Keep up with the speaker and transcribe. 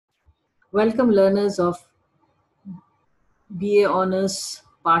Welcome, learners of BA Honours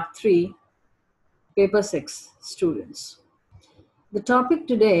Part 3, Paper 6 students. The topic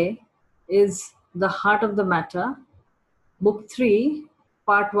today is The Heart of the Matter. Book 3,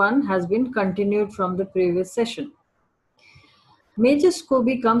 Part 1 has been continued from the previous session. Major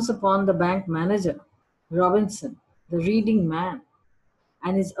Scobie comes upon the bank manager, Robinson, the reading man,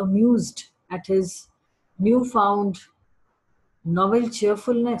 and is amused at his newfound novel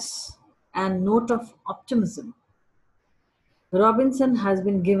cheerfulness and note of optimism. Robinson has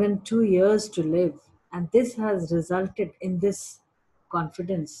been given 2 years to live, and this has resulted in this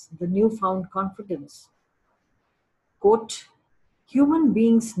confidence, the newfound confidence. Quote, human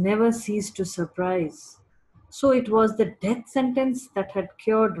beings never cease to surprise. So it was the death sentence that had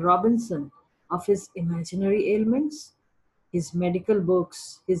cured Robinson of his imaginary ailments, his medical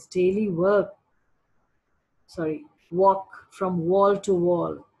books, his daily walk from wall to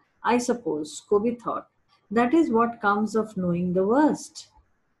wall. I suppose, Scobie thought, that is what comes of knowing the worst.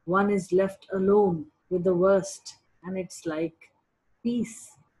 One is left alone with the worst, and it's like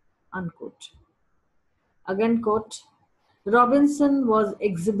peace. Unquote. Again, quote, Robinson was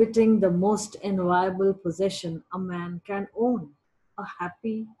exhibiting the most enviable possession a man can own, a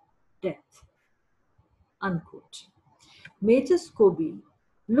happy death. Unquote. Major Scobie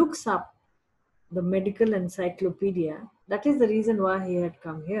looks up the medical encyclopedia. That is the reason why he had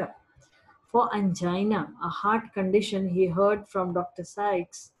come here. For angina, a heart condition he heard from Dr.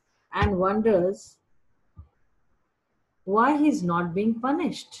 Sykes, and wonders why he's not being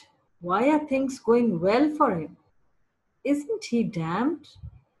punished. Why are things going well for him? Isn't he damned?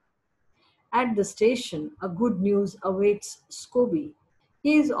 At the station, a good news awaits Scobie.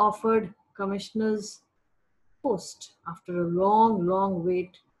 He is offered commissioner's post. After a long, long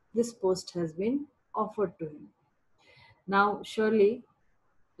wait, this post has been offered to him. Now, surely,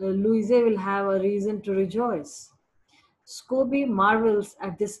 Louise will have a reason to rejoice. Scobie marvels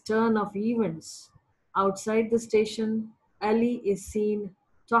at this turn of events. Outside the station, Ali is seen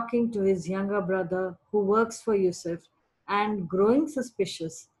talking to his younger brother who works for Yusuf and, growing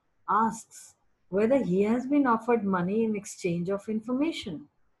suspicious, asks whether he has been offered money in exchange of information.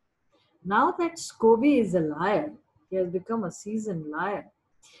 Now that Scobie is a liar, he has become a seasoned liar.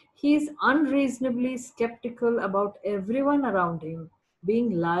 He is unreasonably skeptical about everyone around him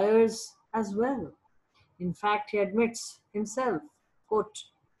being liars as well. In fact, he admits himself, quote,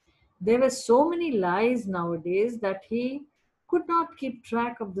 there were so many lies nowadays that he could not keep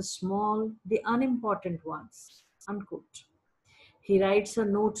track of the small, the unimportant ones, unquote. He writes a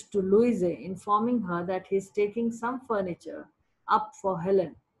note to Louise informing her that he is taking some furniture up for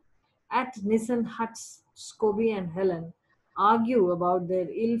Helen. At Nissen Huts, Scobie and Helen argue about their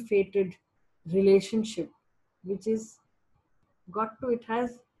ill-fated relationship, which is it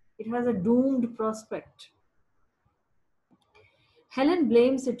has a doomed prospect. Helen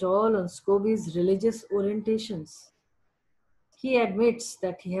blames it all on Scobie's religious orientations. He admits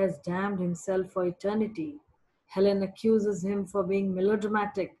that he has damned himself for eternity. Helen accuses him for being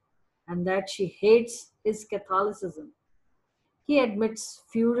melodramatic and that she hates his Catholicism. He admits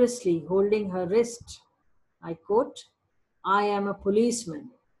furiously, holding her wrist. I quote, I am a policeman.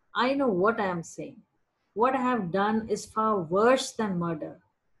 I know what I am saying. What I have done is far worse than murder.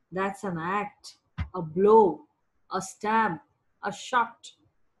 That's an act, a blow, a stab, a shot.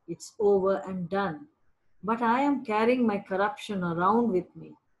 It's over and done. But I am carrying my corruption around with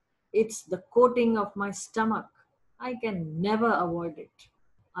me. It's the coating of my stomach. I can never avoid it.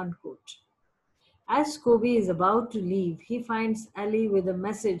 Unquote. As Scobie is about to leave, he finds Ali with a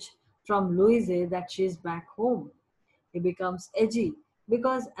message from Louise that she is back home. He becomes edgy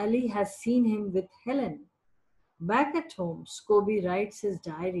because Ali has seen him with Helen. Back at home, Scobie writes his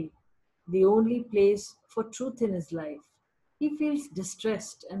diary, the only place for truth in his life. He feels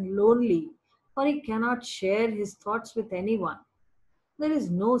distressed and lonely, for he cannot share his thoughts with anyone. There is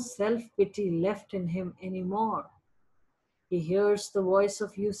no self pity left in him anymore. He hears the voice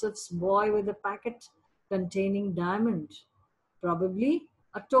of Yusuf's boy with a packet containing diamond, probably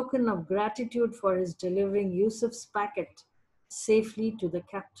a token of gratitude for his delivering Yusuf's packet safely to the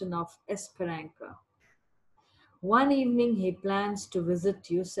captain of Esperanca. One evening he plans to visit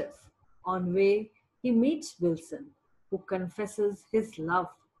Yusuf. On way, he meets Wilson, who confesses his love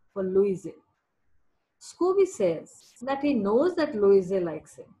for Louise. Scooby says that he knows that Louise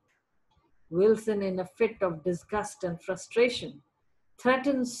likes him. Wilson, in a fit of disgust and frustration,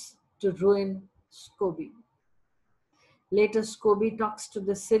 threatens to ruin Scobie. Later, Scobie talks to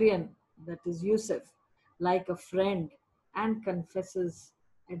the Syrian, that is Yusuf, like a friend and confesses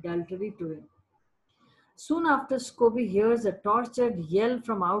adultery to him. Soon after, Scobie hears a tortured yell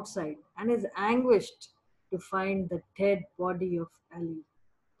from outside and is anguished to find the dead body of Ali.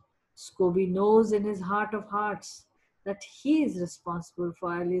 Scobie knows in his heart of hearts that he is responsible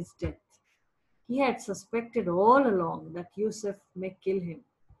for Ali's death. He had suspected all along that Yusuf may kill him.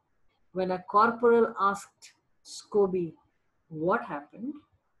 When a corporal asked Scobie what happened,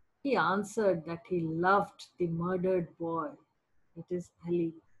 he answered that he loved the murdered boy, that is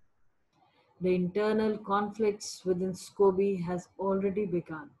Ali. The internal conflicts within Scobie has already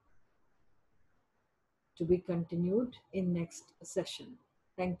begun, to be continued in next session.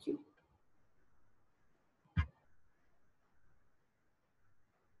 Thank you.